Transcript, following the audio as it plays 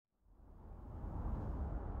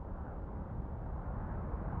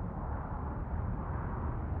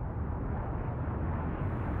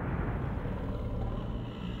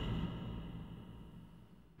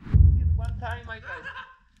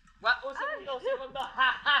2 segundos.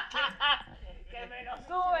 Que me lo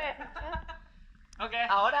sube. Ok.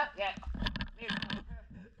 Ahora, ya.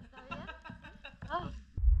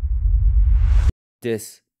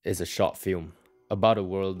 This is a short film about a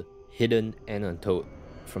world hidden and untold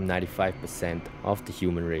from 95% of the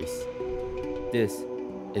human race. This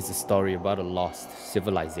is a story about a lost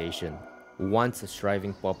civilization, once a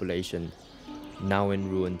thriving population, now in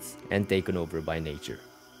ruins and taken over by nature.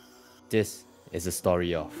 This is a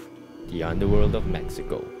story of the Underworld of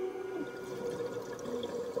Mexico.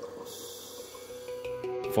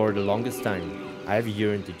 For the longest time, I have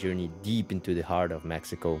yearned to journey deep into the heart of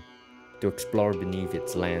Mexico, to explore beneath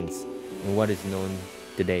its lands in what is known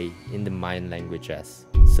today in the Mayan language as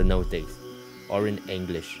Cenotes, or in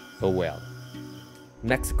English, a well.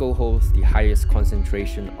 Mexico holds the highest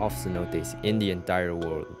concentration of cenotes in the entire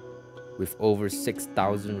world, with over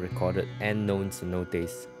 6,000 recorded and known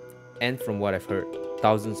cenotes, and from what I've heard,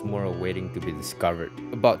 thousands more are waiting to be discovered.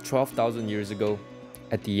 About 12,000 years ago,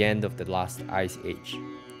 at the end of the last ice age,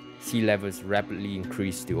 sea levels rapidly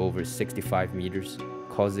increased to over 65 meters,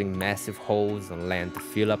 causing massive holes on land to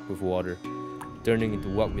fill up with water, turning into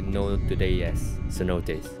what we know today as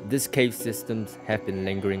cenotes. These cave systems have been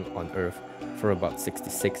lingering on Earth for about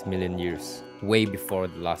 66 million years, way before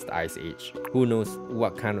the last ice age. Who knows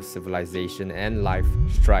what kind of civilization and life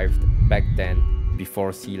thrived back then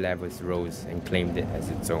before sea levels rose and claimed it as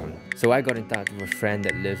its own. So I got in touch with a friend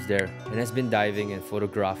that lives there and has been diving and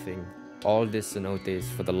photographing all these cenotes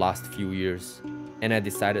for the last few years, and I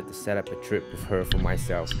decided to set up a trip with her for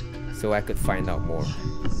myself so I could find out more.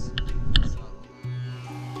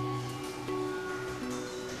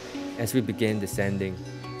 As we began descending,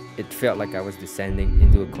 it felt like I was descending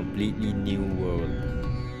into a completely new world,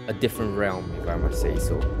 a different realm if I must say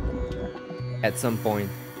so. At some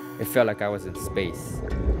point, it felt like I was in space.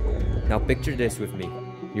 Now picture this with me.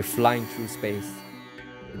 You're flying through space.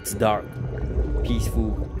 It's dark,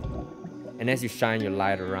 peaceful, and as you shine your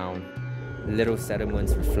light around, little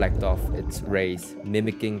sediments reflect off its rays,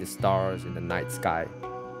 mimicking the stars in the night sky.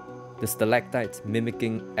 The stalactites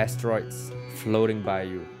mimicking asteroids floating by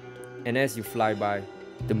you. And as you fly by,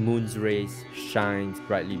 the moon's rays shines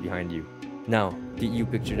brightly behind you. Now, did you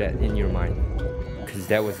picture that in your mind? Because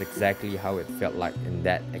that was exactly how it felt like in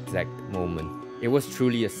that exact moment. It was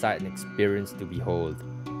truly a sight and experience to behold.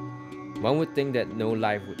 One would think that no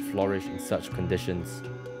life would flourish in such conditions,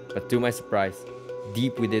 but to my surprise,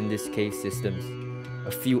 deep within these cave systems,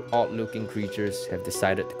 a few odd-looking creatures have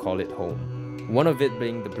decided to call it home. One of it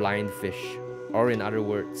being the blind fish, or in other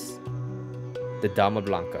words, the Dama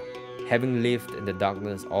Blanca. Having lived in the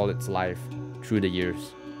darkness all its life through the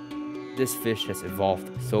years, this fish has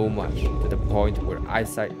evolved so much to the point where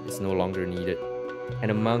eyesight is no longer needed.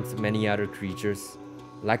 And amongst many other creatures,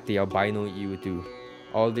 like the albino ewitu,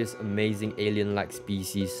 all these amazing alien-like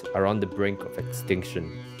species are on the brink of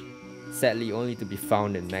extinction. Sadly, only to be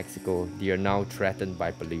found in Mexico, they are now threatened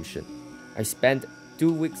by pollution. I spent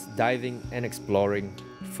 2 weeks diving and exploring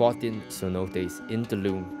 14 cenotes in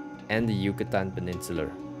Tulum and the Yucatan Peninsula.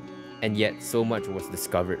 And yet so much was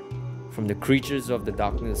discovered, from the creatures of the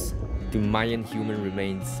darkness to Mayan human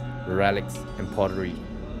remains, relics and pottery,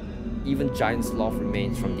 even giant sloth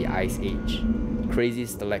remains from the Ice Age, crazy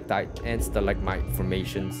stalactite and stalagmite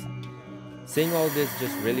formations. Seeing all this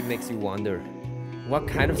just really makes you wonder, what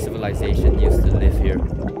kind of civilization used to live here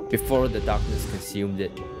before the darkness consumed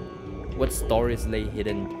it? What stories lay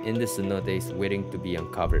hidden in the cenotes waiting to be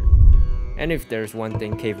uncovered? And if there's one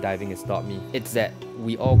thing cave diving has taught me, it's that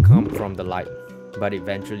we all come from the light, but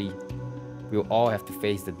eventually, we'll all have to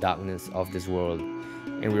face the darkness of this world,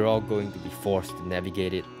 and we're all going to be forced to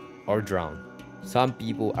navigate it or drown. Some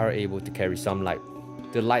people are able to carry some light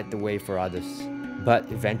to light the way for others, but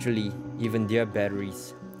eventually, even their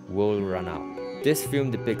batteries will run out. This film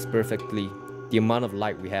depicts perfectly the amount of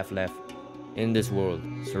light we have left in this world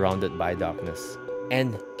surrounded by darkness.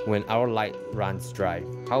 And when our light runs dry,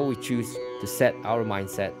 how we choose to set our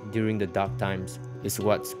mindset during the dark times is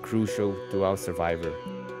what's crucial to our survival.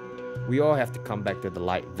 We all have to come back to the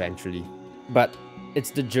light eventually, but it's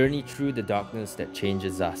the journey through the darkness that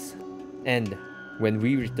changes us. And when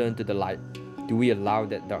we return to the light, do we allow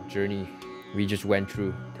that dark journey we just went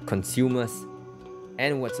through to consume us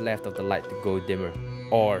and what's left of the light to go dimmer?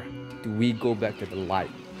 Or do we go back to the light,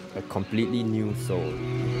 a completely new soul?